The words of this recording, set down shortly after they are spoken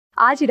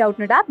आज ही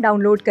Doubtnut app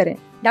download करें।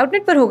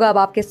 डाउटनट पर होगा अब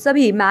आपके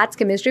सभी मैथ्स,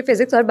 केमिस्ट्री,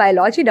 फिजिक्स और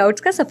बायोलॉजी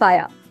डाउट्स का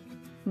सफाया।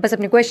 बस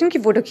अपने क्वेश्चन की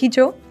फोटो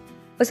खींचो,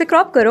 उसे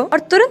क्रॉप करो और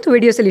तुरंत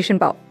वीडियो सोल्यूशन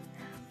पाओ।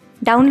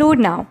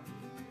 Download now.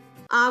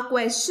 Our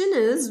question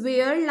is,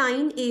 where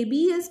line AB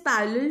is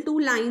parallel to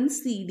line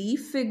CD,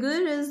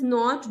 figure is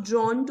not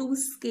drawn to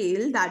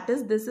scale. That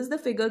is, this is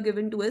the figure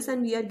given to us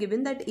and we are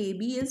given that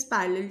AB is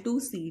parallel to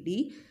CD.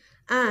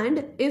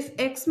 And if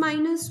x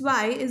minus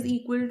y is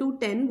equal to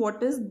 10,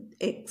 what is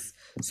x?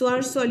 So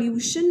our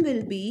solution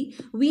will be,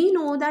 we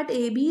know that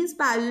AB is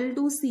parallel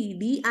to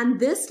CD and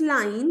this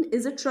line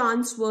is a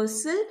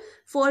transversal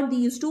for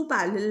these two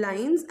parallel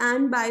lines,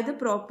 and by the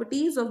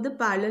properties of the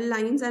parallel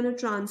lines and a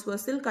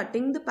transversal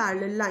cutting the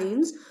parallel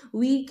lines,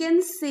 we can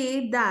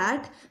say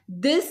that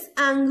this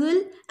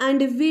angle,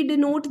 and if we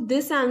denote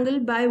this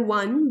angle by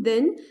 1,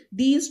 then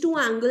these two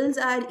angles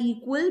are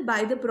equal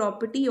by the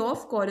property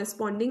of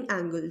corresponding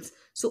angles.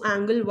 So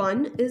angle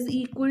 1 is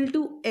equal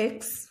to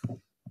x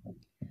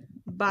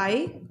by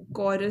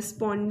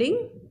corresponding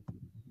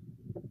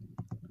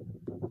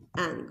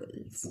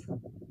angles.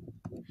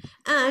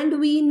 And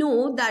we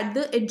know that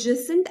the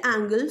adjacent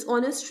angles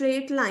on a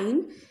straight line,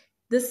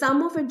 the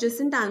sum of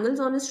adjacent angles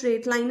on a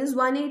straight line is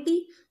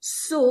 180.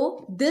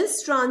 So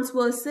this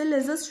transversal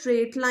is a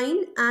straight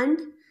line and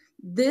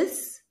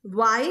this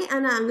y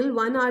and angle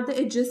 1 are the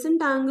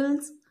adjacent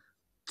angles.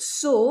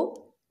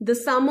 So the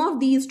sum of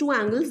these two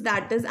angles,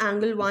 that is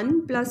angle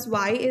 1 plus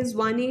y, is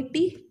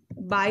 180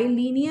 by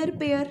linear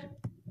pair,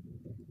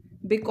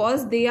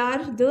 because they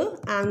are the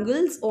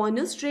angles on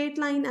a straight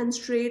line and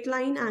straight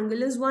line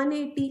angle is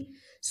 180.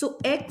 So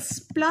x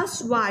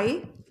plus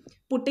y,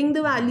 putting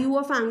the value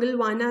of angle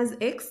 1 as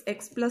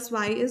x plus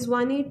y is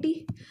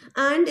 180.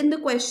 And in the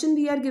question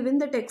we are given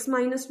that x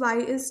minus y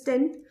is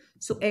 10.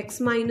 So x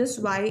minus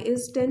y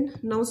is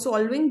 10. Now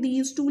solving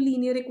these two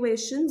linear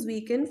equations,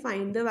 we can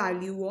find the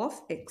value of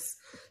x.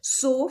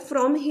 So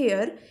from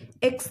here,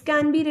 x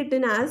can be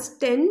written as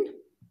 10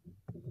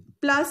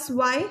 plus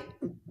y.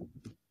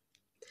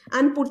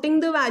 And putting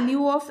the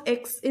value of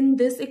x in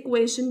this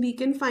equation, we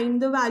can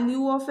find the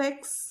value of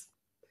x.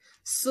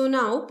 So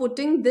now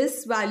putting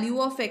this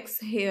value of x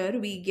here,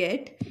 we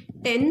get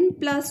 10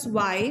 plus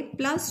y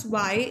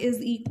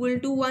is equal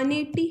to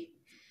 180.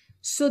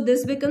 So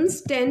this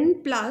becomes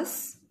 10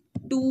 plus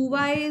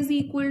 2y is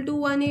equal to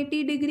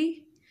 180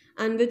 degree,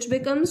 and which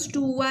becomes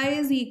 2y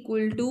is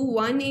equal to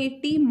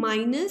 180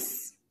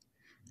 minus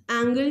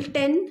angle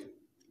 10.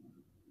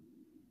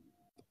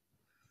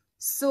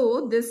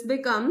 So this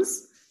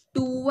becomes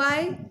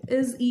 2y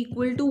is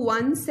equal to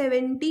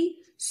 170.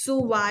 So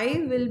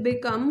y will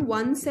become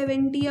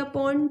 170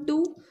 upon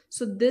 2.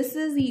 So this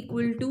is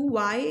equal to,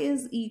 y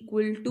is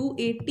equal to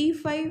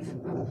 85.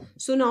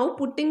 So now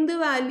putting the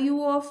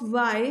value of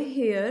y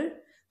here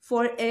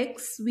for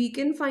x, we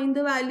can find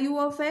the value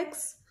of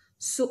x.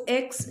 So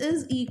x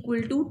is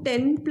equal to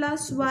 10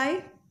 plus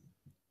y.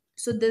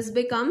 So this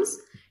becomes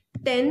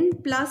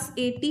 10 plus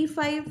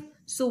 85.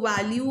 So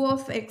value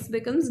of x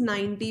becomes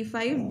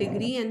 95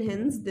 degree, and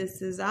hence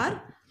this is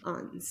our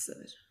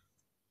answer.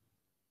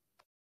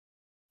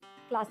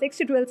 Class 6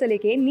 से 12 से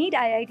लेके NEET,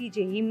 IIT,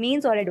 JEE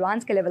mains और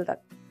advance के level तक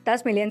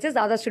 10 million से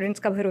ज्यादा students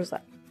का भरोसा।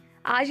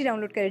 आज ही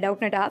डाउनलोड करें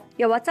डाउटनट ऐप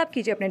या व्हाट्सएप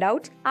कीजिए अपने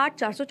डाउट्स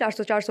 8400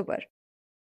 400 400 पर।